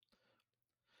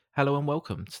Hello and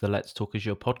welcome to the Let's Talk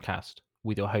Azure podcast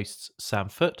with your hosts Sam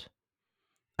Foote.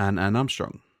 And Anne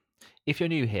Armstrong. If you're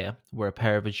new here, we're a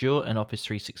pair of Azure and Office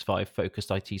 365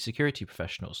 focused IT security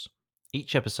professionals.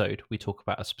 Each episode, we talk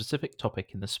about a specific topic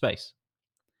in the space.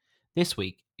 This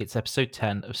week, it's episode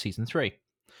 10 of season 3.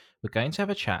 We're going to have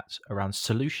a chat around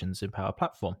solutions in Power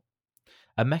Platform,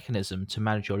 a mechanism to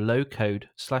manage your low code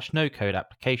 / no code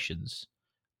applications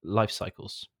life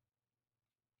cycles.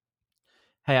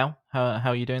 Hey Al, how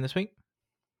are you doing this week?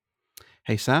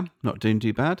 Hey Sam, not doing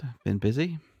too bad. Been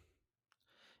busy.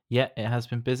 Yeah, it has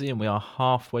been busy, and we are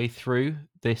halfway through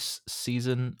this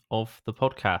season of the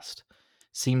podcast.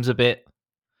 Seems a bit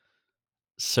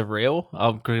surreal.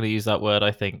 I'm going to use that word,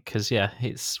 I think, because, yeah,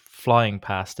 it's flying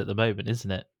past at the moment, isn't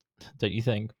it? Don't you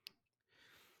think?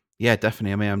 Yeah,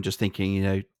 definitely. I mean, I'm just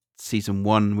thinking, season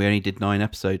 1, we only did 9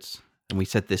 episodes. And we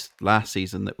said this last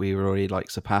season that we were already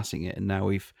surpassing it. And now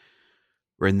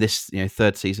we're in this,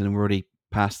 third season and we're already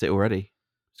past it already.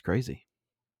 It's crazy.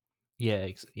 Yeah,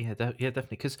 definitely.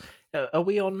 Because are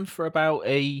we on for about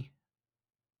a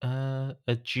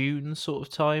June sort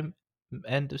of time,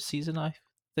 end of season? I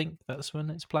think that's when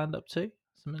it's planned up to,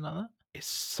 something like that. It's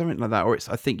something like that. Or it's,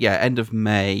 I think, end of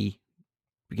May,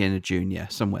 beginning of June. Yeah,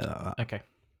 somewhere like that. Okay.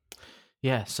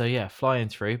 Yeah, so yeah, flying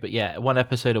through, but yeah, one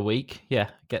episode a week, yeah,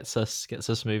 gets us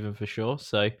moving for sure.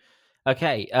 So,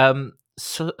 okay,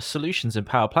 solutions in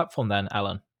Power Platform then,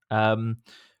 Alan.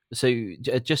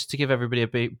 Just to give everybody a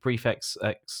brief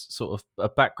sort of a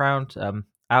background,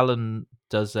 Alan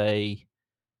does I'm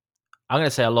going to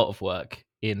say a lot of work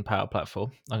in Power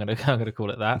Platform. I'm going to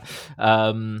call it that.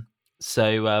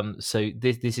 So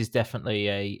this is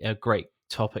definitely a great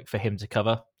topic for him to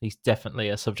cover. He's definitely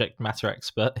a subject matter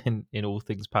expert in all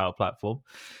things Power Platform.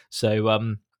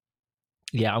 So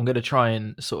yeah, I'm going to try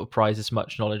and sort of prize as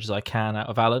much knowledge as I can out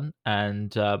of Alan,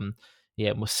 and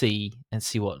yeah, we'll see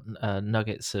what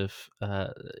nuggets of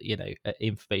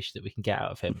information that we can get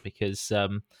out of him, because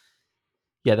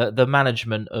yeah, the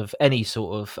management of any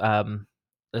sort of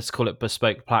let's call it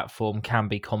bespoke platform can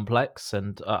be complex,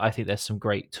 and I think there's some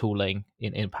great tooling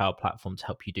in Power Platform to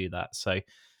help you do that. So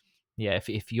yeah,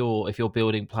 if you're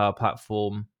building um,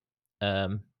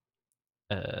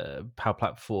 Power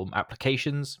Platform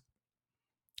applications,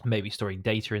 maybe storing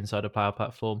data inside a Power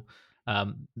Platform,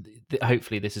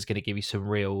 hopefully this is going to give you some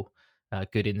real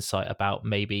good insight about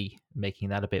maybe making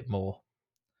that a bit more,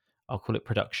 I'll call it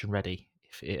production ready,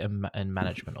 and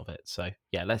management of it. So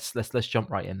yeah, let's jump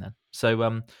right in then.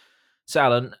 So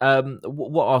Alan,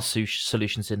 what are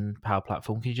solutions in Power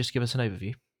Platform? Can you just give us an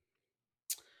overview?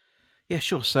 Yeah,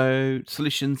 sure. So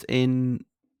solutions in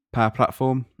Power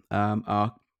Platform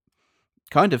are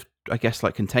kind of, I guess,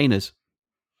 like containers.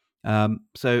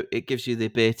 So it gives you the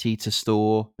ability to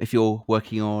store, if you're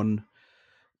working on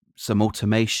some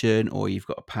automation or you've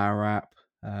got a Power App,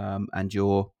 and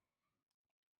you've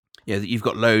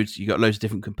got loads of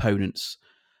different components,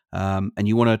 and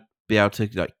you want to be able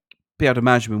to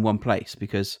manage them in one place.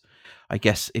 Because I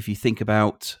guess if you think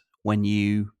about when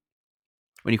you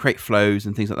create flows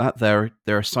and things like that,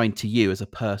 they're assigned to you as a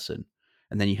person,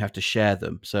 and then you have to share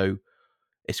them. So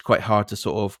it's quite hard to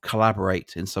sort of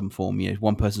collaborate in some form.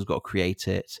 One person's got to create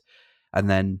it, and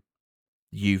then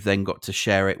you've then got to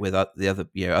share it with the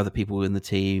other people in the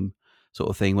team,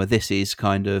 sort of thing. Where this is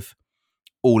kind of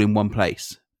all in one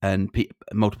place, and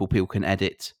multiple people can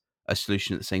edit a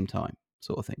solution at the same time,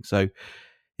 sort of thing. So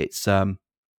it's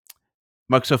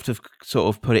Microsoft have sort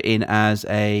of put it in as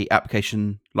a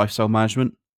application lifestyle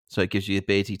management, so it gives you the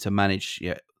ability to manage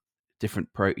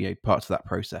different parts of that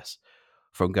process,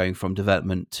 from going from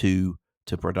development to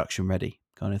production ready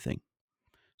kind of thing.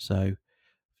 So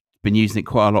been using it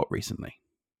quite a lot recently.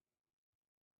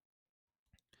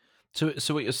 So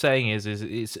what you're saying is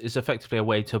it's effectively a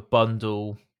way to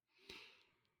bundle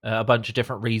a bunch of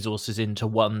different resources into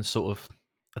one sort of,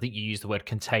 I think you use the word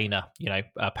container,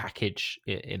 a package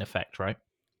in effect, right?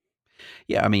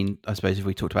 Yeah, I mean, I suppose if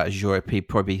we talked about Azure, it'd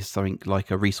probably be something like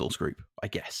a resource group, I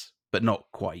guess, but not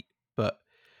quite. But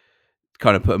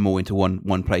kind of put them all into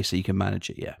one place so you can manage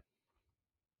it. Yeah.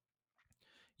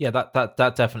 Yeah,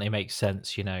 that definitely makes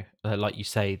sense. Like you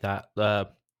say, that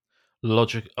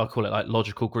logic, I'll call it like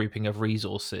logical grouping of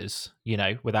resources.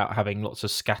 Without having lots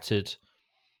of scattered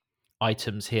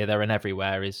items here, there, and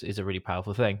everywhere is a really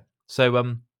powerful thing.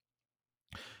 So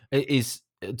is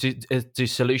do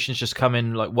solutions just come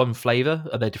in like one flavor?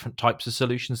 Are there different types of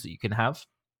solutions that you can have?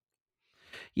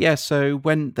 Yeah. So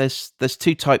when there's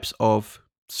two types of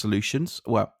solutions.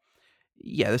 Well,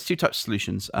 yeah, there's two types of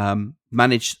solutions: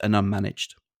 managed and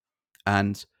unmanaged.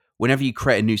 And whenever you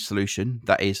create a new solution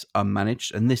that is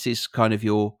unmanaged, and this is kind of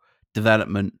your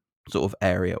development sort of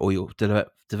area, or your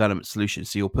development solution.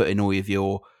 So you'll put in all of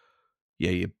your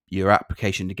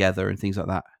application together and things like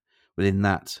that within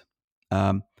that.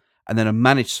 And then a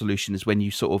managed solution is when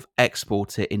you sort of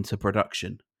export it into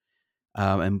production.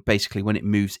 And basically, when it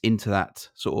moves into that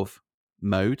sort of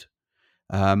mode,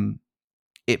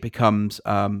 it becomes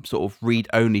sort of read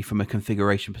only from a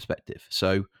configuration perspective.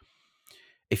 So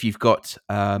if you've got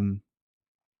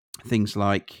things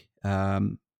like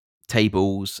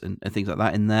tables and things like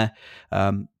that in there,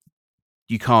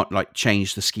 you can't like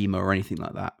change the schema or anything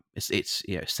like that. It's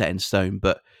set in stone,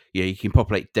 but you can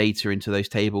populate data into those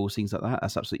tables, things like that.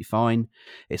 That's absolutely fine.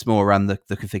 It's more around the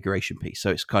configuration piece. So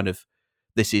it's kind of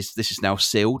this is now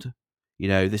sealed.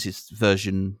 This is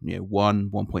version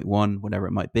 1.1, whatever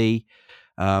it might be,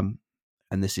 and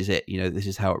this is it. This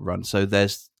is how it runs. So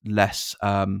there's less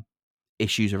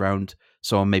issues around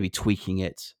someone maybe tweaking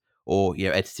it or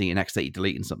editing and accidentally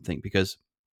deleting something, because,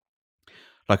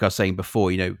 like I was saying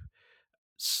before,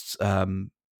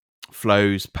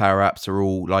 flows, power apps are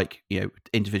all like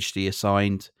individually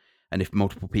assigned, and if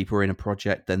multiple people are in a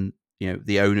project, then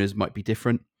the owners might be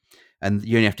different, and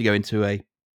you only have to go into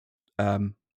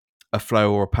a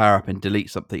flow or a power app and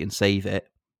delete something and save it,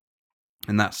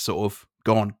 and that's sort of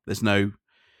gone. There's no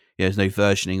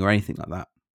versioning or anything like that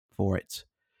for it.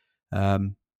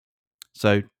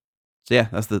 So yeah,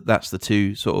 that's the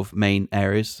two sort of main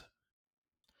areas.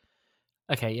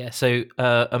 Okay, yeah. So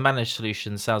a managed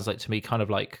solution sounds like to me kind of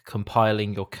like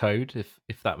compiling your code,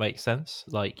 if that makes sense.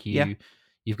 Like you've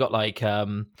got like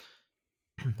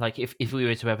like if we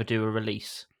were to ever do a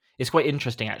release, it's quite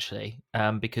interesting actually,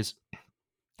 because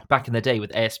back in the day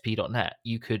with ASP.NET,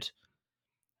 you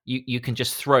can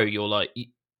just throw your well,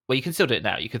 you can still do it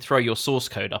now. You could throw your source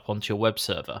code up onto your web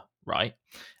server, right?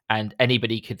 And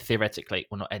anybody could theoretically,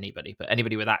 well, not anybody, but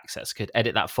anybody with access could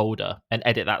edit that folder and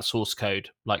edit that source code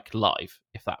like live,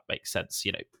 if that makes sense.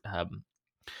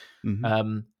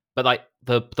 But like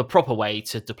the proper way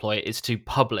to deploy it is to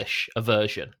publish a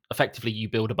version. Effectively, you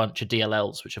build a bunch of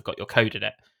DLLs which have got your code in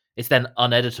it. It's then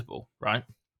uneditable, right?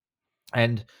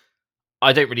 And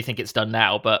I don't really think it's done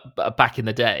now, but back in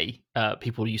the day,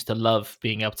 people used to love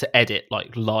being able to edit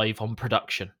like live on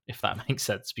production, if that makes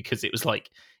sense, because it was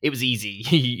easy.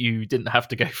 You didn't have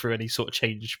to go through any sort of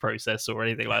change process or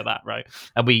anything like that, right?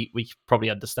 And we probably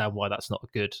understand why that's not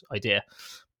a good idea.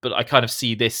 But I kind of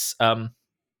see this.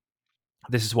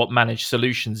 This is what managed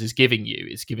solutions is giving you.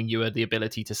 It's giving you the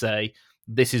ability to say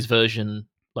this is version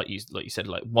like you said,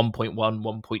 like 1.1,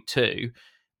 1.2,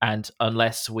 and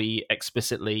unless we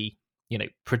explicitly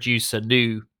produce a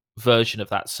new version of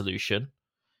that solution,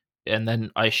 and then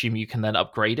I assume you can then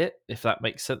upgrade it, if that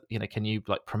makes sense. Can you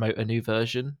like promote a new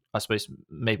version? I suppose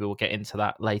maybe we'll get into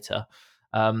that later.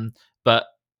 But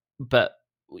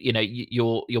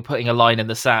you're putting a line in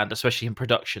the sand, especially in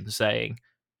production, saying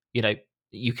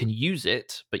you can use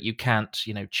it, but you can't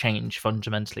change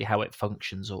fundamentally how it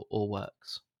functions or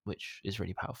works, which is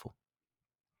really powerful.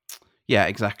 Yeah,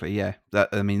 exactly. Yeah,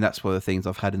 that's one of the things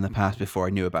I've had in the past before I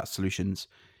knew about solutions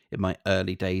in my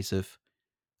early days of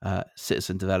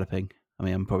citizen developing.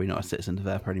 I'm probably not a citizen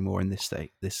developer anymore in this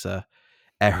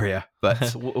area,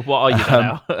 but what are you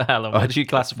now, Alan? What do you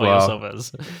classify yourself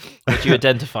as? What do you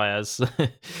identify as?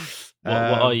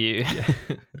 What are you?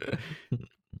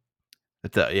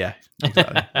 Yeah,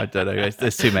 exactly. I don't know.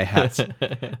 There's too many hats, to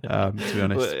be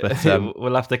honest. But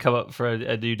we'll have to come up for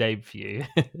a new name for you.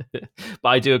 But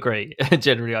I do agree.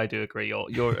 Generally, I do agree.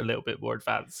 You're a little bit more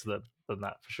advanced than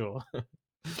that for sure.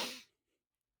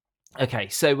 Okay,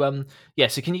 so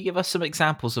so can you give us some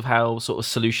examples of how sort of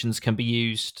solutions can be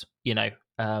used, in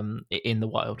the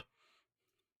wild?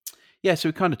 Yeah, so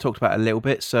we kind of talked about it a little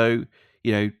bit. So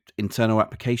internal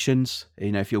applications.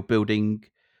 If you're building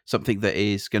something that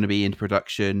is going to be in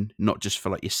production, not just for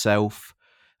like yourself,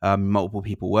 multiple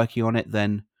people working on it,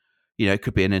 then it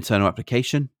could be an internal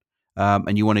application,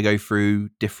 and you want to go through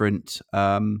different,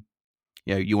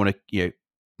 you want to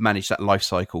manage that life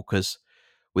cycle, because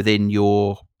within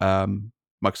your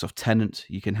Microsoft tenant,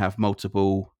 you can have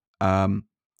multiple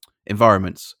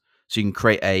environments. So you can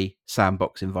create a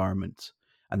sandbox environment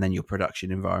and then your production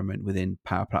environment within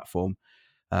Power Platform.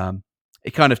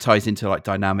 It kind of ties into like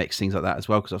Dynamics, things like that as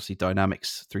well, because obviously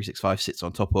Dynamics 365 sits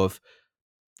on top of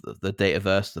the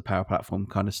Dataverse, the Power Platform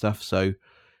kind of stuff. So,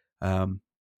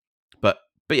 but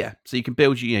yeah, so you can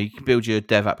build your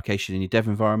dev application in your dev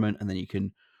environment, and then you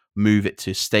can move it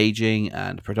to staging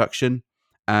and production.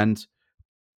 And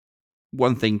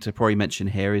one thing to probably mention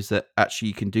here is that actually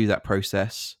you can do that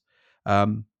process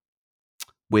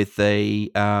with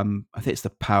the I think it's the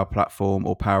Power Platform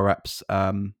or Power Apps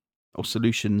or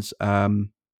Solutions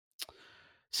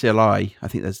CLI. I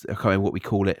think I can't remember what we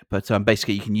call it, but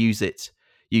basically you can use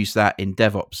that in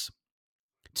DevOps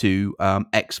to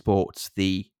export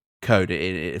the code. It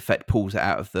in effect pulls it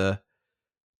out of the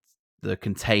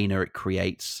container it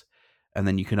creates, and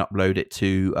then you can upload it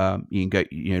to you can go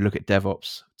look at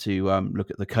DevOps to look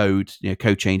at the code,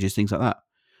 code changes, things like that.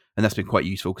 And that's been quite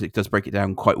useful because it does break it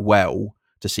down quite well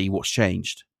to see what's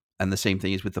changed. And the same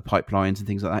thing is with the pipelines and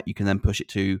things like that. You can then push it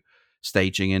to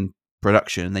staging and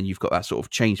production, and then you've got that sort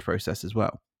of change process as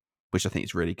well, which I think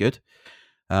is really good.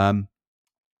 And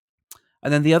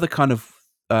then the other kind of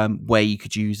way you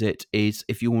could use it is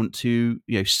if you want to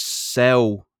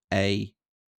sell a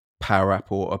Power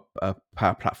App or a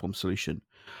Power Platform solution,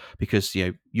 because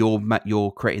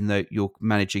you're creating you're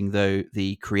managing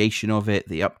the creation of it,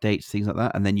 the updates, things like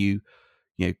that, and then you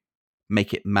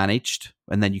make it managed,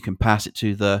 and then you can pass it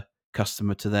to the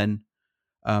customer to then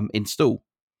install.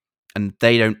 And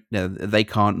they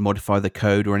can't modify the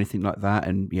code or anything like that,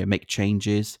 and make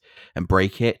changes and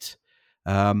break it,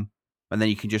 and then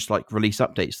you can just like release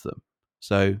updates to them.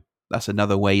 So that's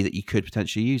another way that you could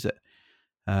potentially use it,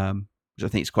 which I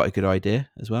think is quite a good idea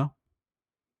as well.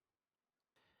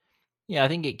 Yeah, I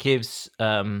think it gives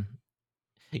because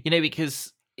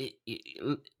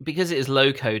it is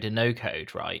low code and no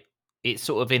code, right? It's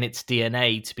sort of in its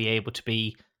DNA to be able to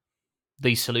be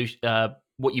the solution,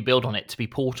 what you build on it to be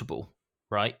portable,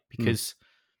 right? Because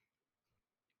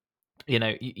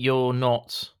you're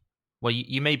not, well,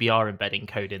 you maybe are embedding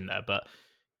code in there, but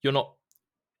you're not.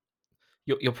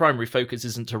 Your primary focus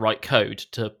isn't to write code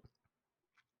to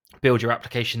build your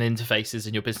application interfaces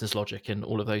and your business logic and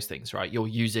all of those things, right? You're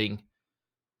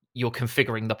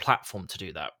configuring the platform to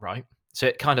do that, right? So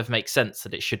it kind of makes sense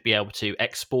that it should be able to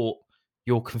export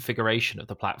your configuration of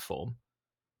the platform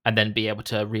and then be able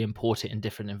to re-import it in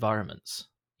different environments,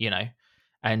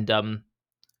 and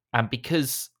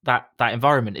because that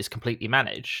environment is completely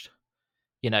managed,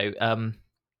 let's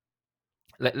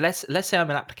say I'm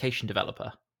an application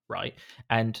developer, right?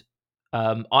 And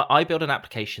I build an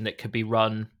application that could be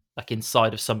run like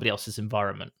inside of somebody else's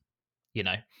environment,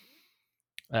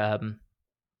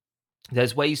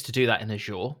 there's ways to do that in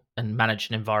Azure and manage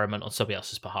an environment on somebody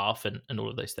else's behalf and all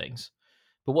of those things.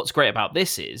 But what's great about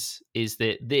this is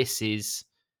that this is,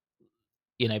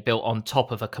 built on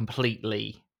top of a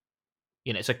completely,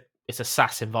 it's a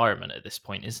SaaS environment at this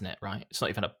point, isn't it? Right? It's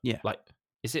not even like,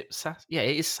 is it SaaS? Yeah,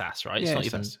 it is SaaS, right? It's not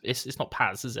even, it's not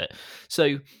PaaS, is it?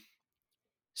 So,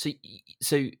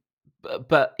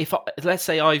 but if let's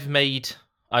say I've made,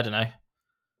 I don't know,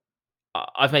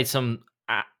 I've made some,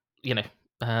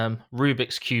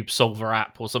 Rubik's Cube solver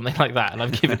app or something like that, and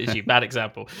I've given it to you, bad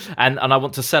example, and I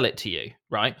want to sell it to you,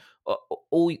 right?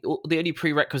 All the only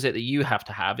prerequisite that you have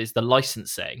to have is the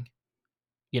licensing,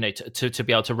 to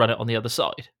be able to run it on the other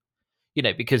side,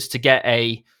 because to get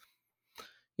a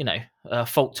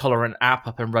fault tolerant app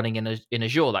up and running in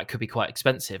Azure, that could be quite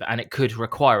expensive, and it could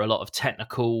require a lot of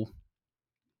technical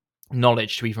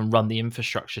knowledge to even run the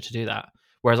infrastructure to do that.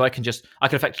 Whereas I can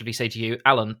effectively say to you,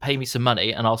 Alan, pay me some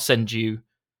money and I'll send you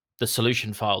the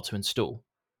solution file to install,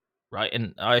 right?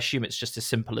 And I assume it's just as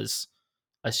simple as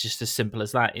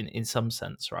that in some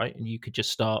sense, right? And you could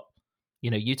just start,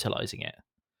 utilizing it.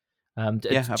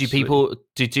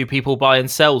 Do people buy and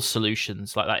sell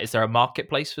solutions like that? Is there a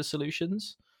marketplace for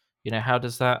solutions? How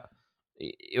does that,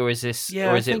 or is this,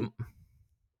 or is it?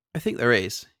 I think there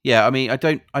is. Yeah, I mean, I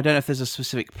don't know if there's a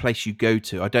specific place you go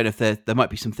to. I don't know if there might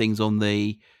be some things on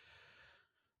the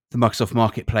Microsoft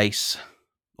Marketplace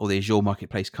or the Azure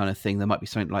Marketplace kind of thing. There might be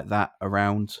something like that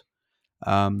around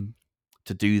to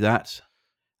do that.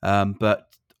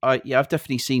 But I've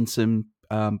definitely seen some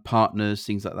partners,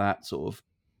 things like that, sort of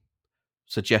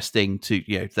suggesting to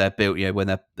they're built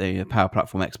when they're Power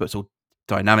Platform experts or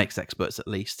Dynamics experts at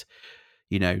least,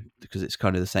 because it's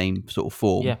kind of the same sort of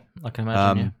form. Yeah, I can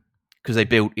imagine. Because they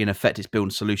build, in effect, it's building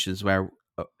solutions where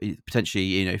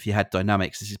potentially, if you had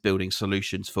Dynamics, this is building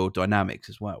solutions for Dynamics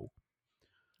as well.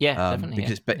 Yeah, definitely.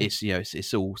 Because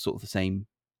it's all sort of the same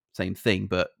thing,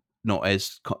 but not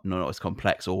as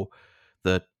complex, or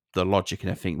the logic and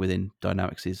everything within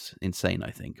Dynamics is insane, I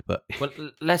think. But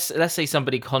let's say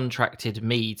somebody contracted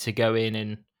me to go in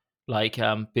and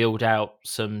build out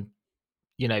some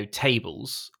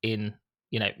tables in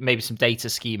maybe some data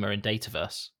schema in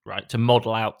Dataverse, right, to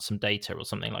model out some data or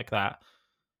something like that.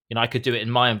 I could do it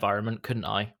in my environment, couldn't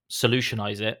I?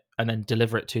 Solutionize it and then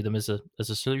deliver it to them as a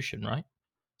solution, right?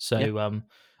 So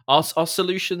are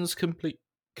solutions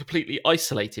completely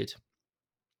isolated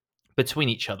between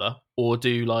each other, or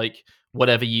do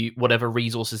whatever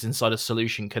resources inside a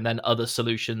solution can then other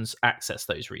solutions access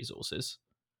those resources?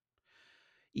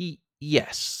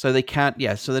 Yes, so they can't.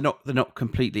 Yeah, so they're not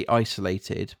completely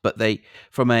isolated, but they,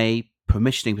 from a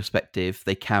permissioning perspective,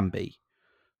 they can be.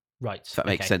 Right. If that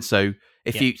makes Okay. sense. So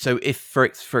Yeah. if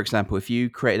for example, if you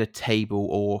created a table,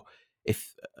 or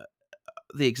if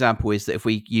the example is that if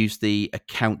we use the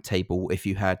account table, if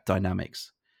you had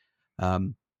Dynamics,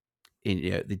 um,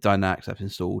 in the Dynamics app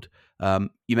installed,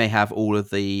 you may have all of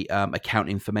the account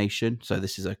information. So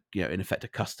this is in effect a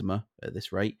customer at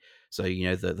this rate. So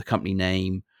the company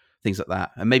name, things like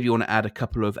that, and maybe you want to add a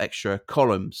couple of extra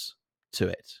columns to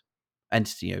it,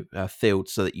 entity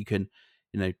fields, so that you can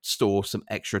store some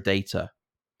extra data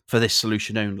for this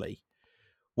solution only.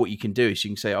 What you can do is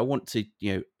you can say, I want to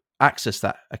access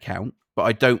that account,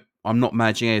 but I'm not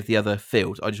managing any of the other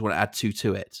fields. I just want to add two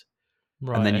to it.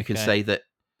 And then Right. you can Okay. say that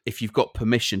if you've got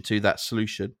permission to that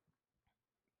solution,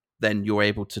 then you're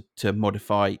able to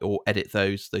modify or edit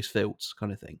those fields,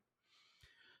 kind of thing.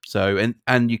 So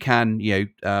and you can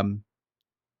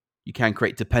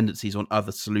create dependencies on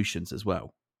other solutions as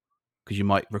well, because you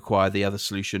might require the other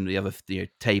solution, the other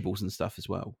tables and stuff as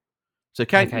well. So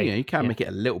Okay. you can Yeah. make it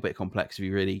a little bit complex if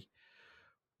you really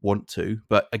want to,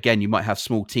 but again, you might have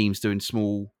small teams doing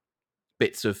small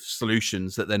bits of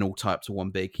solutions that then all tie up to one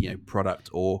big product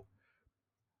or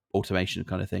automation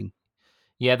kind of thing.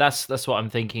 Yeah, that's what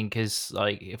I'm thinking. Because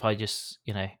like, if I just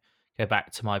go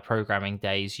back to my programming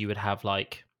days, you would have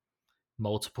like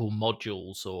multiple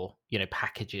modules or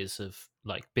packages of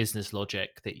like business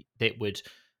logic that would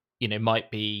might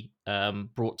be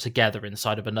brought together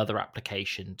inside of another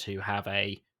application to have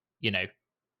a you know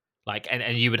like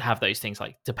and you would have those things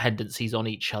like dependencies on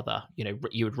each other.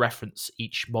 You would reference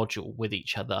each module with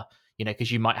each other,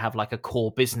 because you might have like a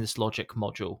core business logic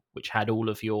module which had all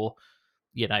of your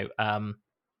you know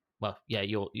well yeah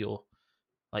your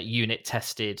like unit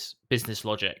tested business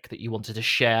logic that you wanted to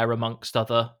share amongst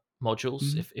other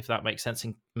modules, Mhm. if that makes sense.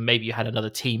 And maybe you had another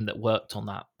team that worked on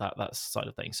that side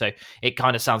of things. So it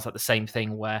kind of sounds like the same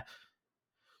thing, where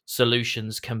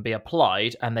solutions can be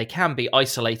applied and they can be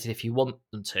isolated if you want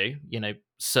them to.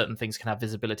 Certain things can have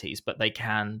visibilities, but they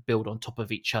can build on top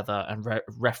of each other and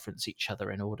reference each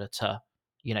other in order to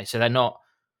so they're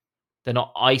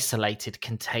not isolated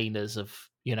containers of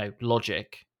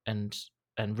logic and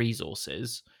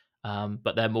resources,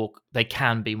 but they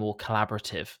can be more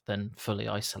collaborative than fully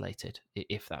isolated,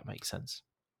 if that makes sense.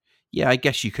 Yeah, I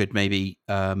guess you could maybe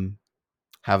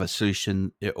have a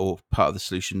solution, or part of the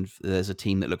solution. There's a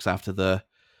team that looks after the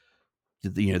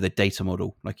data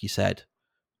model, like you said,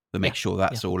 that Yeah. makes sure Yeah.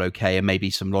 that's all okay, and maybe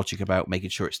some logic about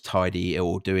making sure it's tidy,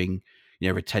 or doing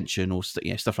retention, or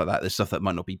stuff like that. There's stuff that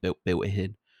might not be built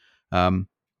in, um,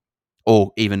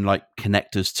 or even like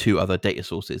connectors to other data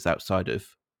sources outside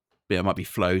of. It might be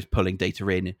flows pulling data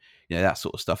in, that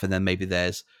sort of stuff, and then maybe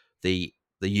there's the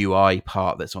UI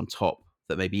part that's on top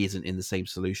that maybe isn't in the same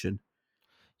solution.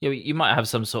 Yeah, you might have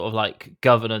some sort of like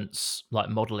governance like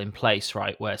model in place,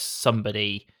 right, where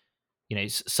somebody,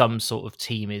 some sort of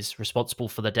team is responsible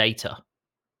for the data,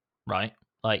 right?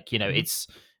 Like, Mhm.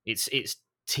 it's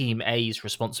team A's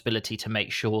responsibility to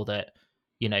make sure that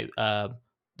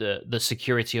the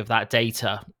security of that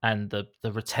data and the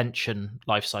retention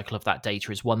life cycle of that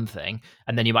data is one thing,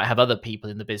 and then you might have other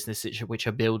people in the business which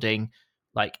are building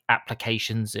like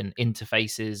applications and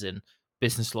interfaces and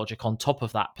business logic on top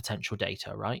of that potential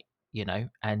data, right?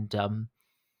 And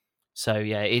so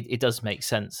yeah, it does make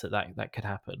sense that could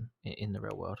happen in the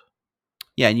real world.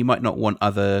 Yeah, and you might not want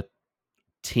other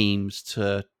teams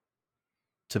to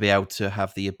be able to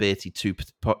have the ability to,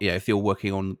 if you're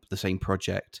working on the same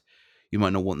project, you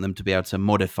might not want them to be able to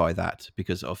modify that,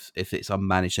 because of if it's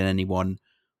unmanaged, and anyone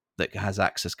that has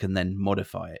access can then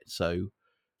modify it. So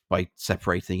by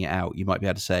separating it out, you might be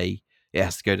able to say it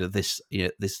has to go to this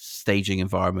this staging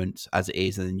environment as it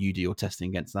is, and then you do your testing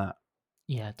against that.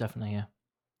 Yeah, definitely. Yeah.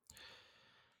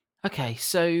 Okay,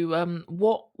 so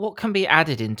what can be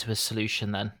added into a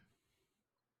solution then?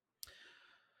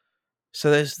 So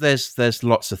there's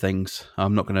lots of things.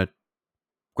 I'm not going to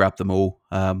grab them all.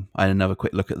 I had another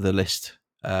quick look at the list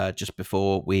just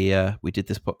before we did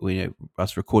this.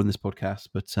 Us recording this podcast,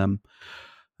 but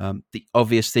the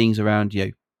obvious things around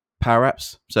Power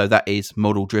Apps. So that is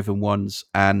model driven ones,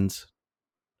 and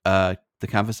the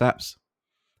Canvas apps.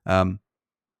 Um,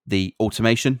 the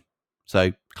automation,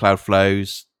 so cloud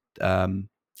flows, um,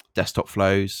 desktop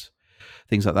flows,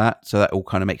 things like that. So that all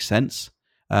kind of makes sense.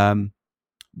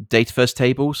 Data first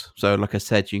tables. So like I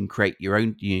said, you can create your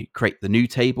own. You create the new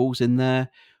tables in there,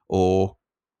 or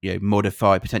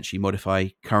potentially modify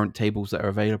current tables that are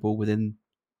available within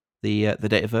the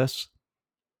Dataverse.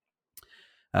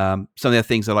 Some of the other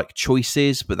things are like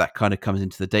choices, but that kind of comes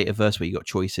into the Dataverse where you got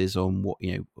choices on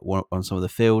what on some of the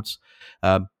fields.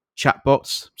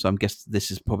 Chatbots, so I'm guessing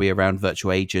this is probably around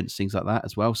virtual agents, things like that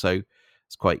as well. So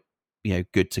it's quite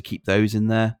good to keep those in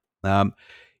there.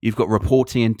 You've got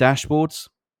reporting and dashboards.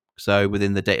 So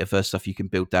within the Dataverse stuff, you can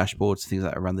build dashboards, things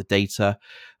like that around the data.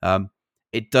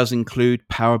 It does include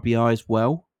Power BI as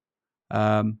well,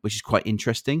 which is quite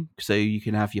interesting. So you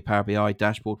can have your Power BI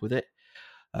dashboard with it.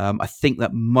 I think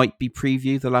that might be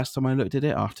preview the last time I looked at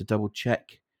it. I have to double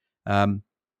check.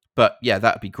 But yeah,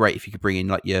 that'd be great if you could bring in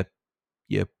like your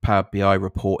Power BI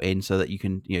report in so that you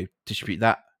can distribute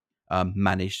that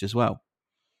managed as well.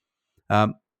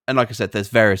 And like I said, there's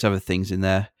various other things in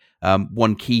there.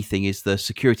 One key thing is the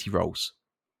security roles.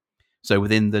 So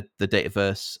within the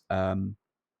Dataverse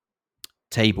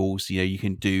tables, you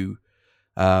can do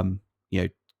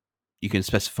you can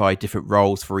specify different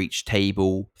roles for each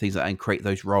table, things like that, and create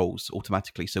those roles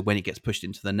automatically. So when it gets pushed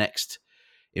into the next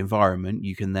environment,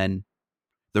 you can then,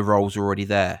 the roles are already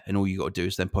there, and all you got to do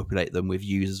is then populate them with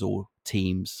users or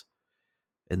teams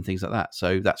and things like that.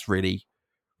 So that's really,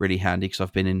 really handy, because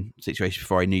I've been in situations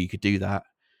before I knew you could do that,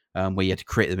 where you had to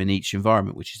create them in each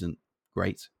environment, which isn't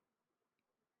great.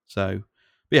 So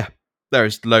yeah,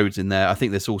 there's loads in there. I think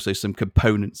there's also some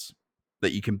components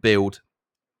that you can build,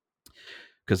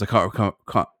 because I can't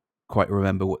quite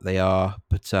remember what they are,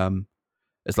 but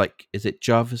it's like, is it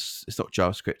Java? It's not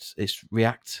JavaScript. It's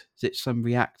React. Is it some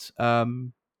React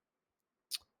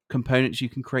components you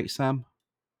can create, Sam?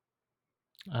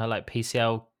 Like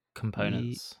PCL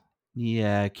components.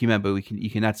 Yeah, can you remember? You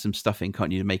can add some stuff in,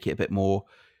 can't you, to make it a bit more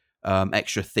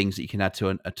extra things that you can add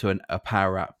to a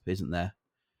Power App, isn't there?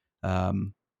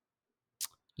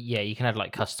 Yeah, you can add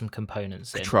like custom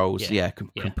components. Controls,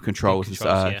 controls and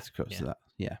stuff.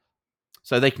 Yeah.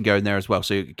 So they can go in there as well.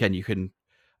 So again, you can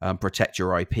protect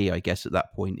your IP, I guess, at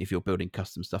that point, if you're building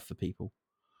custom stuff for people,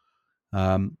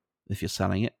 if you're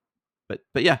selling it.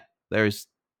 But yeah, there is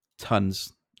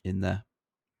tons in there.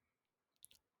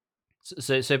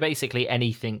 So basically,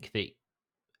 any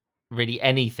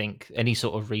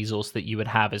sort of resource that you would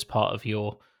have as part of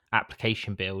your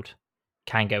application build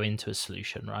can go into a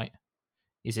solution, right?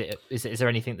 Is there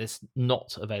anything that's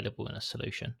not available in a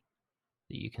solution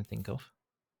that you can think of?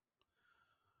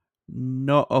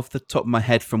 Not off the top of my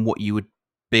head from what you would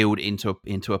build into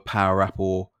a Power App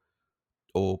or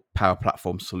Power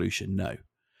Platform solution. No,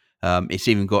 it's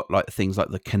even got like things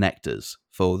like the connectors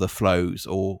for the flows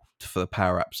or for the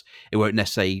Power Apps. It won't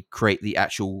necessarily create the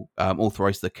actual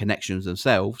authorize the connections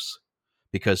themselves,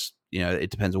 because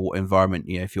it depends on what environment.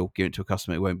 If you're giving it to a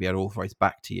customer, it won't be able to authorize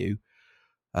back to you.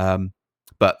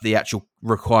 But the actual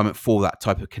requirement for that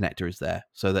type of connector is there,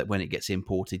 so that when it gets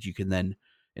imported, you can then,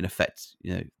 in effect,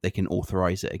 they can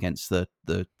authorize it against the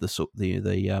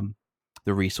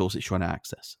resource it's trying to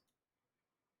access.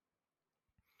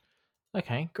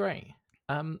 Okay, great.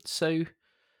 So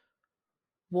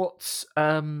what's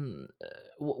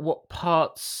what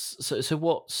parts? So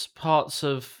what's parts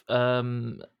of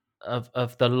the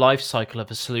life cycle of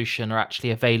a solution are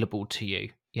actually available to you?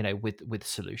 With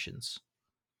solutions.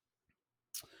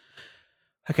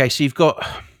 Okay, so you've got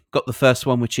the first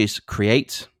one, which is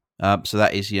create. So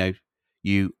that is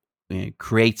you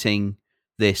creating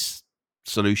this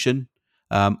solution,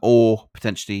 or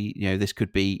potentially this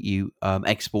could be you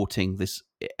exporting this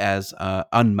as an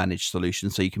unmanaged solution,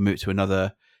 so you can move it to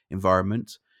another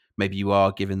environment. Maybe you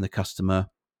are giving the customer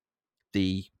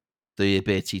the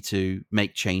ability to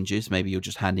make changes. Maybe you're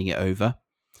just handing it over.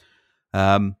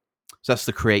 So that's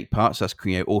the create part. So that's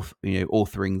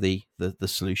authoring the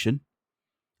solution.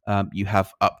 You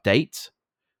have update.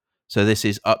 So this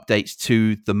is updates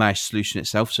to the managed solution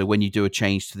itself. So when you do a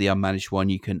change to the unmanaged one,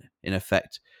 you can, in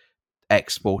effect,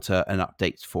 export an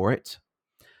update for it.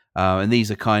 And these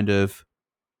are kind of,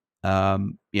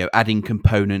 adding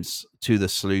components to the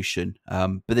solution.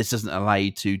 But this doesn't allow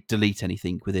you to delete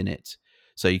anything within it.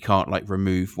 So you can't like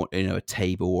remove a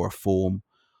table or a form,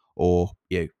 or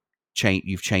you've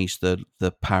changed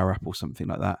the Power App or something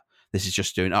like that. This is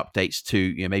just doing updates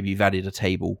to, maybe you've added a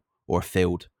table or a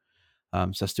field.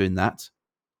 So that's doing that.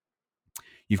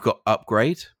 You've got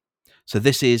upgrade. So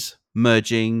this is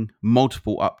merging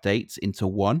multiple updates into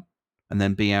one, and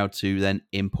then being able to then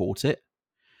import it.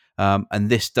 And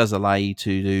this does allow you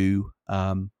to do,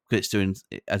 because it's doing,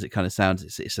 as it kind of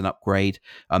sounds, it's an upgrade.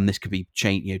 This could be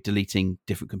deleting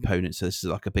different components. So this is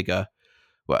like a bigger,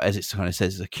 well, as it kind of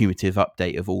says, it's a cumulative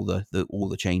update of all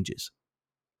the changes.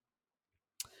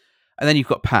 And then you've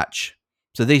got patch.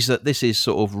 So this is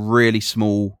sort of really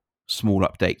small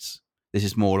updates. This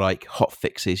is more like hot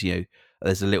fixes.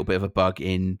 There's a little bit of a bug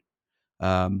in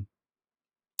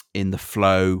in the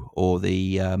flow or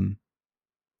the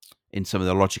in some of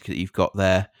the logic that you've got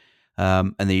there,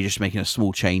 and then you're just making a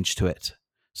small change to it.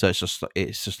 So it's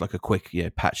just like a quick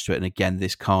patch to it. And again,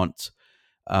 this can't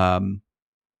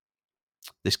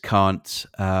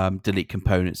delete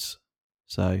components.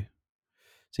 So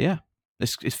yeah,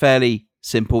 it's fairly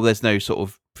simple. There's no sort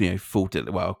of full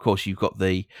delete. Well, of course you've got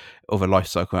the other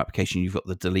lifecycle application. You've got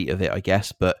the delete of it, I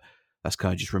guess, but that's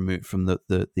kind of just removed from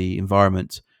the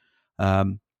environment.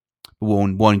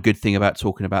 One good thing about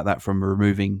talking about that from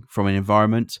removing from an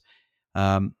environment,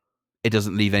 it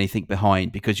doesn't leave anything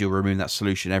behind because you're removing that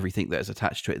solution. Everything that is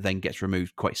attached to it then gets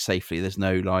removed quite safely. There's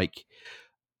no like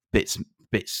bits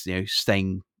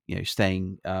staying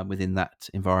within that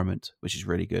environment, which is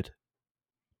really good.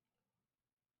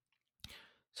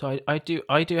 So I do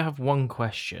have one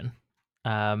question,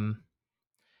 and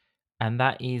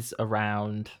that is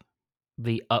around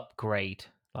the upgrade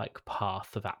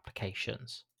path of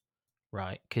applications,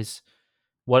 right? Because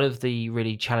one of the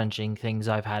really challenging things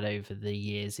I've had over the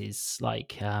years is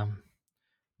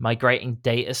migrating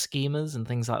data schemas and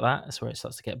things like that. That's where it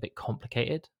starts to get a bit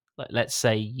complicated. Like, let's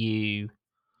say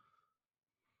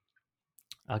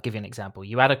I'll give you an example.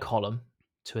 You add a column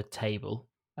to a table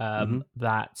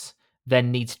that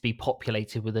then needs to be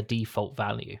populated with a default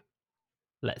value,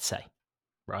 let's say,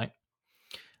 right?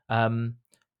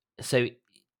 So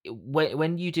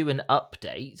when you do an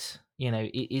update,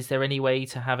 is there any way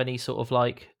to have any sort of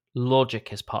logic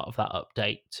as part of that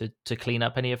update to clean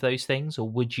up any of those things, or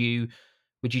would you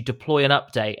deploy an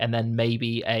update and then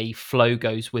maybe a flow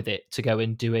goes with it to go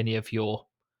and do any of your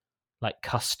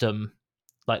custom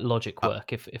logic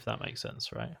work, if that makes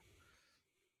sense, right?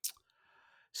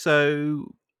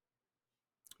 So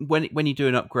when you do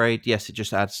an upgrade, yes, it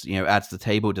just adds the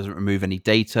table. It doesn't remove any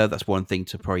data. That's one thing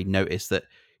to probably notice, that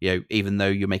even though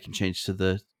you're making changes to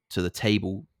the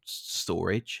table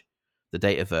storage, the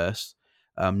Dataverse,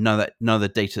 none of the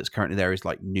data that's currently there is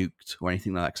nuked or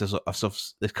anything like that.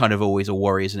 Because there's kind of always a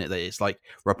worry, isn't it, that it's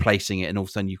replacing it and all of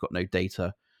a sudden you've got no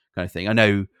data, kind of thing. I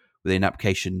know within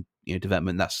application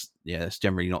development, that's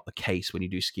generally not the case when you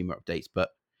do schema updates, but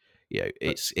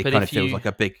it kind of feels like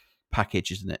a big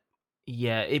package, isn't it?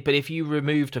 Yeah, but if you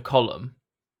removed a column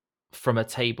from a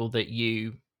table that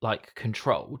you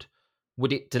controlled,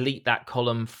 would it delete that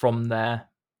column from their,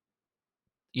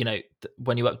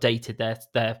 when you updated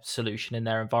their solution in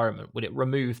their environment? Would it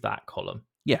remove that column?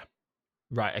 Yeah.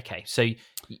 Right. Okay. So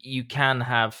you could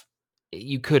have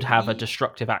a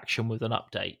destructive action with an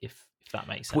update, if that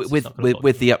makes sense.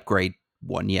 With the upgrade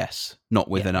one, yes, not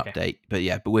with an update, but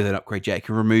with an upgrade, it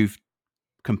can remove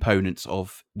components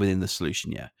of within the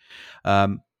solution.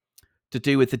 To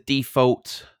do with the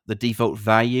default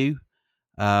value,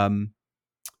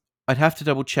 I'd have to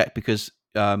double check, because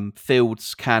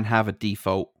fields can have a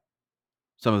default.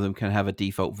 Some of them can have a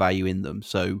default value in them,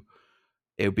 so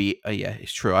it would be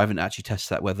it's true. I haven't actually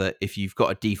tested that, whether if you've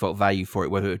got a default value for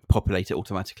it, whether it would populate it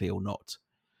automatically or not.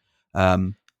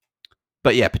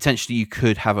 But potentially you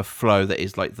could have a flow that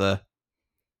is like the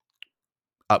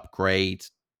upgrade,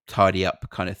 tidy up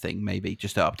kind of thing, maybe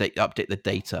just to update the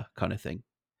data kind of thing.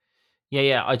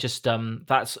 Yeah. I just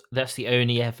that's the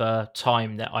only ever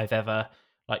time that I've ever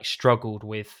struggled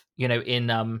with,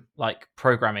 in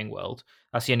programming world.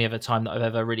 That's the only other time that I've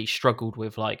ever really struggled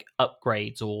with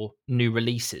upgrades or new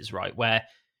releases, right? Where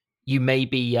you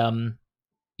maybe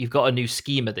you've got a new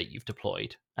schema that you've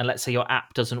deployed, and let's say your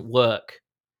app doesn't work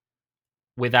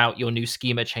without your new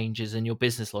schema changes and your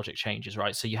business logic changes,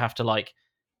 right? So you have to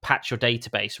patch your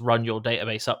database, run your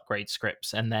database upgrade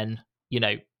scripts, and then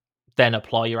then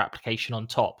apply your application on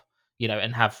top,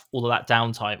 and have all of that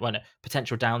downtime,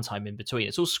 potential downtime in between.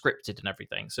 It's all scripted and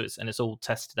everything, so it's all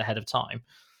tested ahead of time.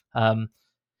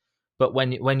 But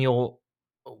when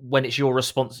it's your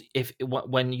response,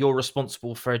 when you're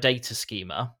responsible for a data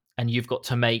schema and you've got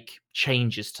to make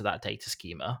changes to that data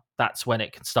schema, that's when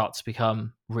it can start to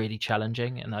become really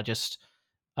challenging. And I just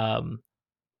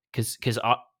because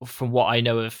from what I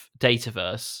know of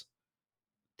Dataverse,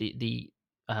 the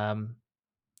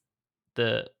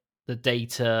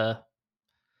data,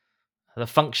 the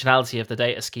functionality of the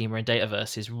data schema in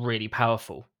Dataverse is really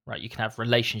powerful, right? You can have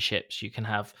relationships, you can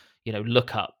have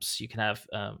lookups, you can have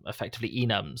effectively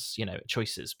enums,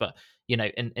 choices, but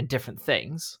in different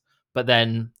things. But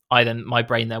then my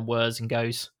brain then whirs and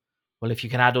goes, well, if you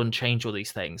can add on change all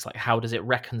these things, how does it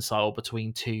reconcile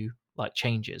between two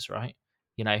changes, right?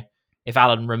 If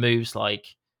Alan removes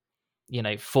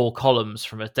 4 columns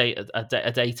from a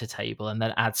data table and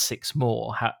then adds 6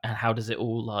 more, how does it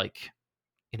all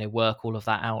work all of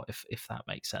that out, if that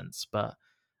makes sense? But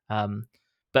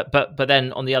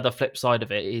then on the other flip side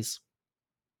of it is,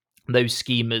 those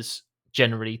schemas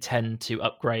generally tend to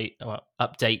upgrade or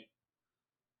update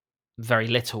very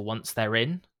little once they're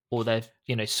in, or they're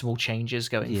small changes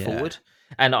going Yeah. forward.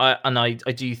 And I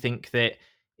do think that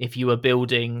if you were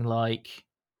building like,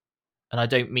 and I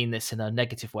don't mean this in a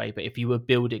negative way, but if you were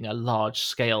building a large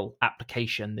scale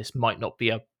application, this might not be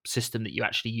a system that you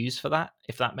actually use for that,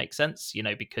 if that makes sense,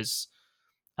 because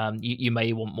you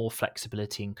may want more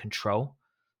flexibility and control.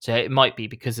 So it might be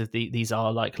because of these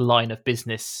are like line of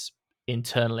business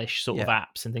internalish sort of Yeah.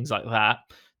 apps and things like that,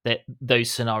 that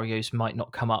those scenarios might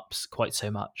not come up quite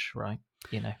so much, right?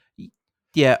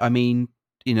 Yeah, I mean,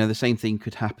 the same thing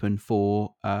could happen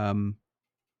for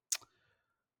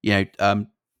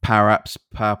Power Apps,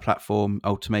 Power Platform,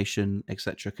 automation,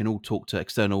 etc. can all talk to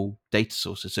external data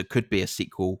sources. So it could be a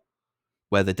SQL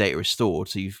where the data is stored.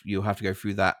 So you'll have to go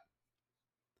through that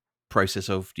process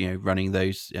of running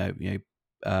those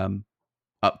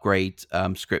upgrade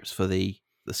scripts for the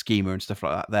schema and stuff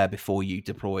like that there before you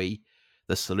deploy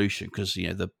the solution, because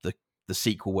the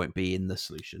SQL won't be in the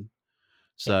solution.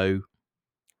 So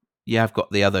you have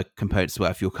got the other components as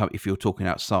well. If you're talking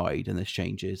outside and there's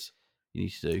changes you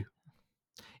need to do.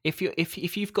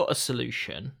 If you've got a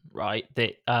solution, right,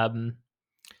 that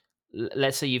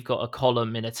let's say you've got a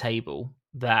column in a table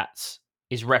that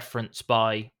is referenced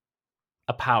by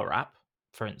a Power App,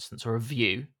 for instance, or a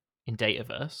view in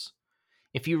Dataverse.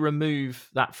 If you remove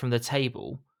that from the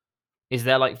table, is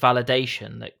there like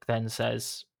validation that then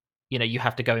says, you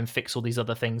have to go and fix all these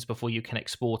other things before you can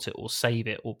export it or save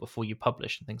it, or before you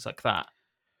publish and things like that?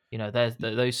 There's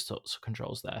those sorts of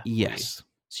controls there for you. Yes.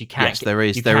 So Yes, there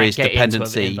is get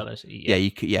dependency. into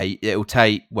invalidity. It'll tell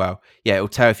you. Well, yeah, it'll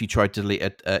tell if you try to delete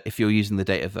if you're using the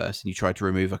Dataverse and you try to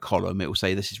remove a column, it will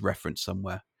say this is referenced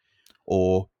somewhere.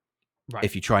 Or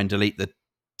if you try and delete the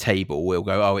table, we'll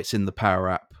go, oh, it's in the Power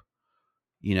App.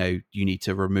 You need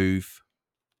to remove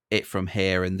it from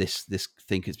here, and this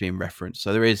thing is being referenced.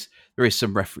 So there is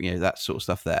some that sort of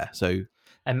stuff there. So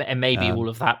and maybe all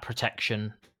of that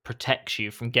protection protects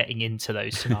you from getting into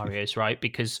those scenarios, right?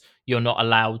 Because you're not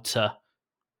allowed to,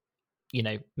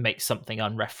 make something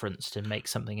unreferenced and make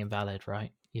something invalid,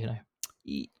 right?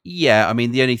 Yeah, I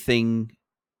mean, the only thing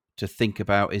to think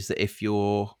about is that if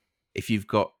you've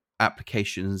got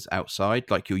applications outside,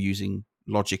 like you're using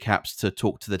Logic Apps to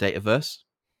talk to the Dataverse,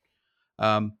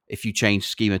 if you change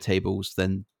schema tables,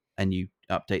 then and you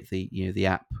update the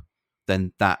app,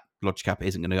 then that Logic App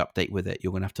isn't going to update with it.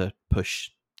 You're going to have to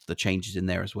push the changes in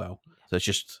there as well. So it's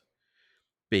just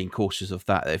being cautious of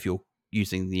that. If you're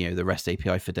using the REST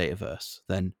API for Dataverse,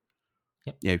 then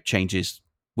changes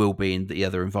will be in the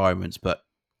other environments, but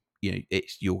you're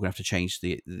going to have to change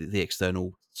the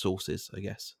external sources, I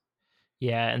guess.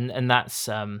 Yeah, and that's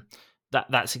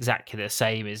exactly the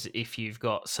same as if you've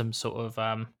got some sort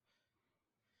of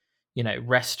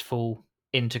RESTful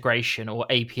integration or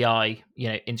API,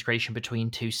 integration between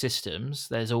two systems.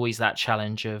 There's always that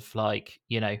challenge of like,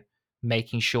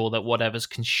 making sure that whatever's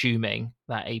consuming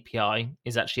that API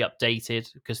is actually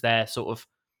updated, because they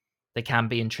can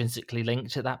be intrinsically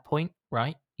linked at that point,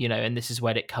 right? And this is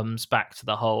when it comes back to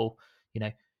the whole,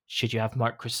 should you have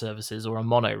microservices or a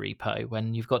mono repo?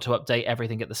 When you've got to update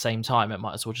everything at the same time, it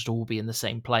might as well just all be in the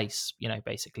same place,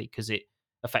 basically, because it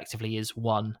effectively is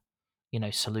one,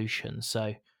 solution.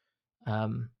 So,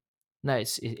 no,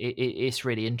 it's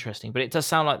really interesting, but it does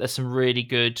sound like there's some really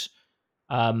good,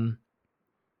 sounds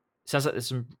like there's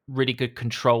some really good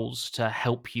controls to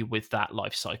help you with that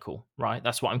life cycle, right?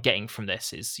 That's what I'm getting from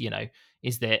this is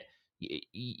that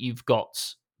you've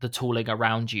got the tooling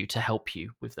around you to help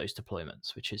you with those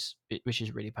deployments, which is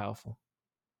really powerful.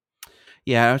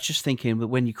 Yeah, I was just thinking that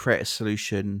when you create a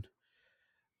solution,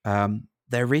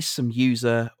 there is some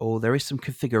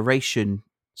configuration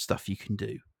stuff you can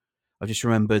do. I just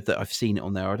remembered that I've seen it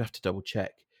on there. I'd have to double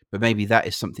check, but maybe that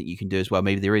is something you can do as well.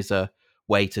 Maybe there is a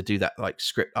way to do that, like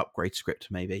upgrade script,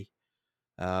 maybe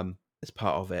as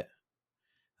part of it.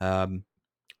 But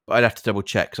I'd have to double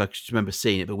check, because I just remember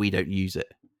seeing it, but we don't use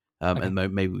it. And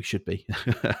maybe we should be.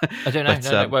 I don't know.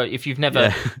 No. Well, if you've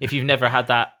never had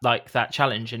that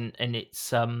challenge, and it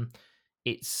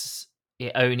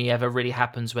only ever really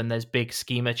happens when there's big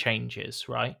schema changes,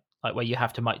 right? Like where you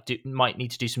have to might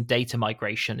need to do some data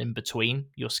migration in between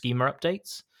your schema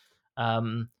updates.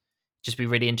 Just be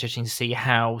really interesting to see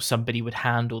how somebody would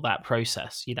handle that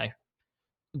process.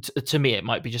 To me, it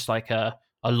might be just like a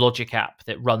Logic app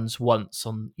that runs once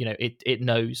on. It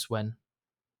knows when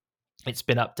it's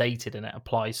been updated and it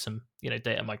applies some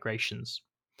data migrations.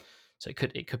 So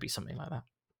it could be something like that.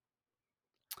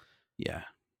 Yeah.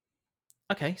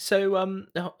 Okay, so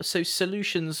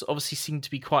solutions obviously seem to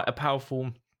be quite a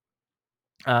powerful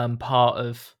part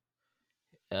of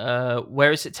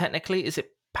Where is it technically? Is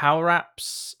it Power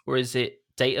Apps or is it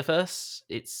Dataverse?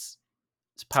 It's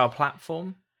Power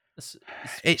Platform. It's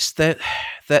It's that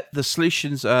the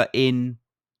solutions are in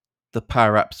the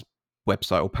Power Apps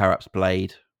website or Power Apps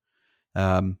Blade.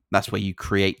 That's where you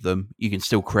create them. You can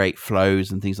still create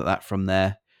flows and things like that from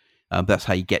there. That's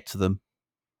how you get to them.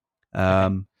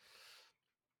 okay.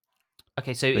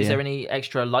 Okay, so But is yeah, there any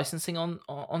extra licensing on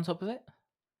top of it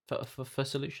for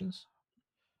solutions?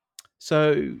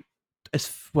 so as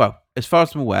far as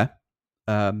I'm aware,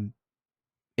 um,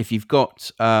 if you're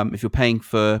paying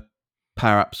for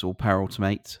Power Apps or Power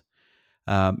Automate,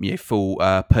 full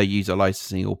per user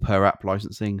licensing or per app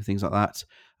licensing, things like that.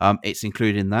 It's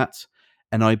included in that.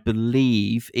 And I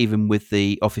believe even with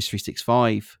the Office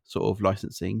 365 sort of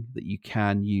licensing that you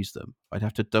can use them. I'd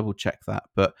have to double check that,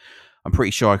 but I'm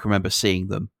pretty sure I can remember seeing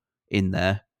them in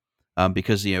there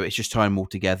because it's just tying them all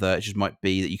together. It just might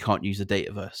be that you can't use a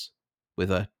Dataverse with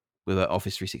a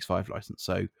Office 365 license.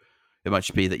 So it might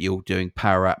just be that you're doing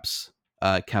Power Apps,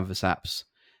 Canvas apps,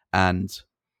 and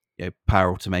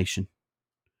Power Automation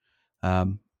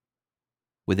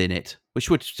within it, which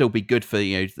would still be good for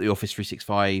the Office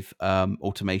 365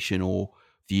 automation or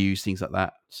views, things like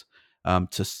that,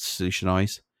 to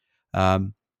solutionize.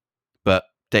 But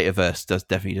Dataverse does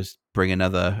definitely just bring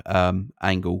another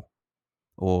angle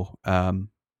or an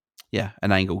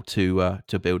angle to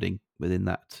building within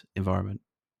that environment.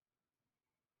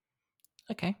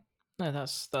 Okay, no,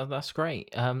 that's great.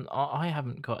 I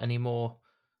haven't got any more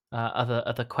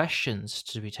other questions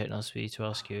to be totally honest with you to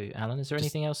ask you, Alan. Is there Just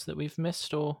anything else that we've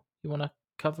missed or you want to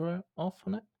cover off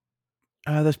on it?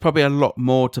 there's probably a lot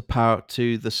more to power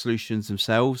to the solutions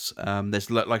themselves. There's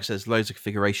like I said, there's loads of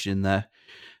configuration in there.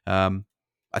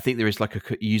 I think there is like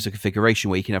a user configuration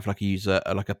where you can have like a user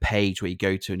like a page where you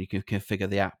go to and you can configure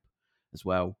the app as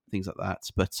well, things like that.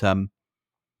 But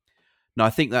no, I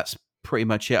think that's pretty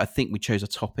much it. I think we chose a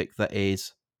topic that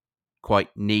is quite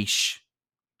niche,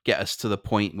 get us to the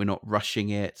point. We're not rushing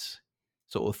it,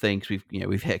 sort of thing. Because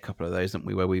we've hit a couple of those, haven't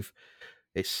we? Where we've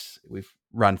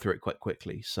ran through it quite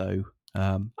quickly. So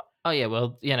Oh yeah,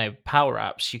 well, Power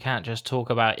Apps you can't just talk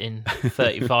about in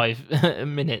 35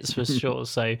 minutes for sure.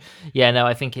 So yeah, no,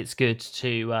 I think it's good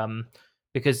to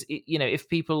because if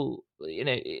people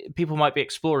might be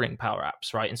exploring Power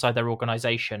Apps right inside their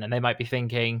organization, and they might be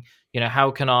thinking,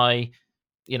 how can I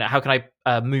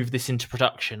move this into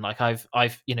production? Like I've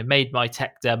made my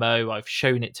tech demo, I've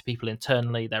shown it to people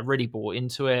internally, they're really bought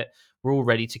into it, we're all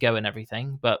ready to go and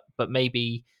everything, but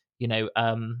maybe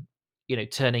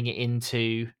turning it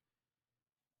into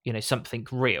something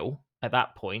real at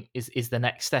that point is the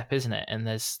next step, isn't it? And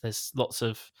there's lots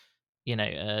of you know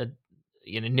uh,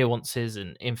 nuances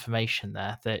and information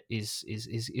there that is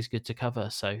good to cover.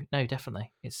 So no,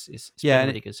 definitely, it's yeah, been a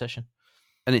really good session.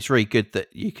 and it's really good that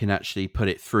you can actually put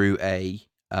it through a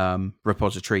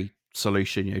repository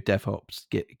solution, DevOps,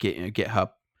 GitHub,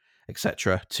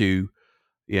 etc., to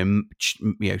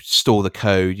store the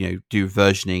code, do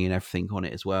versioning and everything on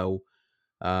it as well,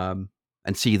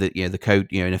 and see that the code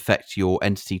in effect your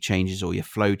entity changes or your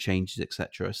flow changes,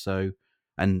 etc. So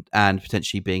and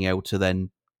potentially being able to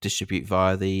then distribute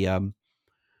via the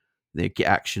Git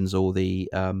actions or the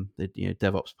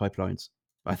DevOps pipelines.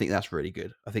 I think that's really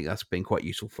good. I think that's been quite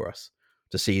useful for us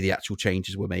to see the actual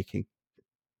changes we're making.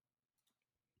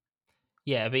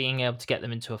 Yeah, being able to get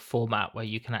them into a format where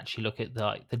you can actually look at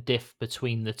the diff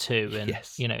between the two, and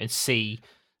Yes. and see,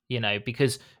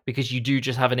 because you do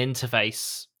just have an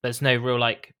interface. There's no real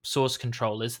like source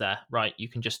control, is there? Right? You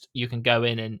can go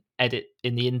in and edit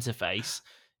in the interface,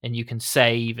 and you can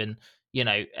save, and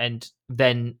and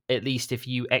then at least if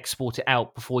you export it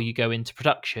out before you go into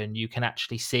production, you can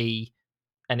actually see,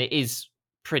 and it is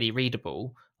pretty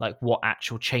readable, like what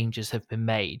actual changes have been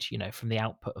made, from the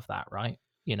output of that, right?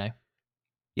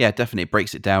 Yeah, definitely. It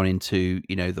breaks it down into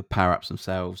the power apps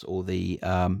themselves, or the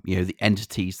the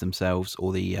entities themselves,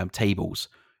 or the tables,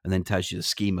 and then tells you the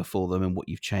schema for them and what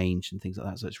you've changed and things like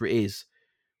that. So it is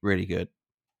really good.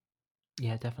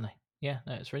 Yeah, definitely. Yeah,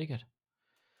 no, it's really good.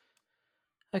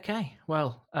 Okay,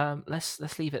 well, let's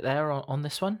leave it there on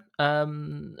this one.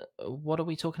 What are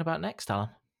we talking about next, Alan?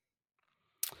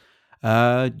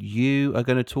 You are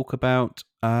going to talk about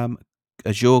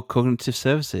Azure Cognitive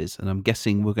Services, and I'm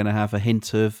guessing we're going to have a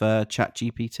hint of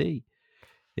ChatGPT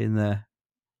in there.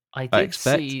 I I did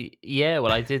expect. see. Yeah,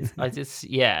 well,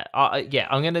 yeah, yeah.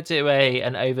 I'm going to do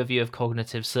an overview of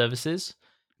cognitive services.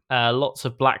 Lots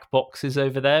of black boxes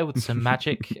over there with some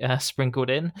magic sprinkled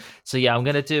in. So yeah, I'm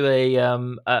going to do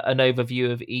an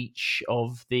overview of each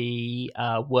of the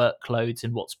workloads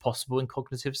and what's possible in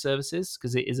cognitive services,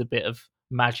 because it is a bit of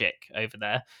magic over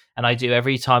there. And I do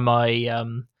every time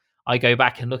I go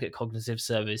back and look at cognitive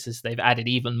services, they've added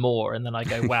even more, and then I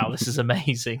go, wow, this is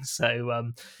amazing.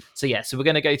 So so we're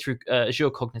going to go through Azure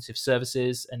Cognitive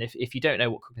Services, and if you don't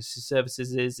know what cognitive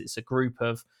services is, it's a group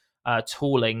of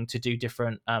tooling to do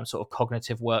different sort of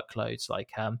cognitive workloads. Like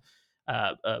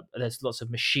there's lots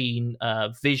of machine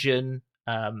vision.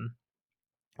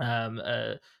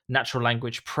 Natural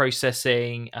language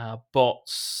processing,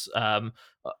 bots,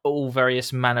 all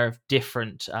various manner of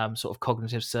different sort of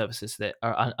cognitive services that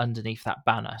are underneath that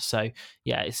banner. So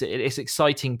yeah, it's an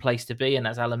exciting place to be, and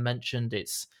as Alan mentioned,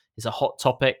 it's a hot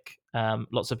topic.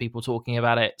 Lots of people talking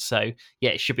about it. So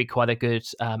yeah, it should be quite a good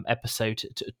episode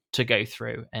to go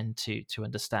through and to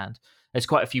understand. There's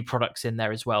quite a few products in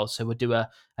there as well, so we'll do a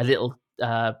little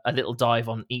dive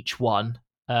on each one,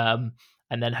 and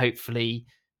then hopefully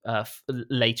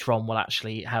later on we'll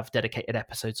actually have dedicated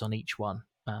episodes on each one,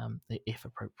 if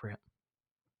appropriate.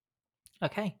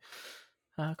 Okay.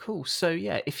 Cool. So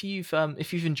yeah, if you've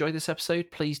enjoyed this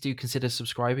episode, please do consider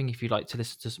subscribing if you'd like to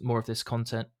listen to more of this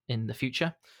content in the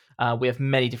future. We have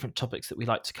many different topics that we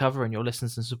like to cover, and your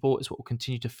listens and support is what will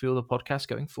continue to fuel the podcast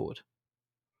going forward.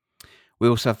 We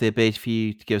also have the ability for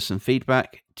you to give us some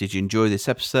feedback. Did you enjoy this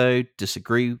episode?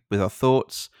 Disagree with our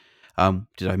thoughts?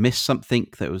 Did I miss something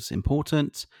that was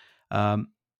important?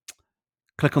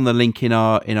 Click on the link in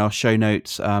our show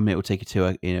notes. It will take you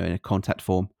to a contact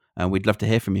form, and we'd love to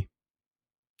hear from you.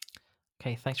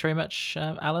 Okay, thanks very much,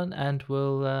 Alan, and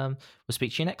we'll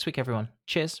speak to you next week, everyone.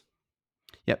 Cheers.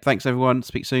 Yep, thanks everyone.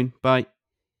 Speak soon. Bye.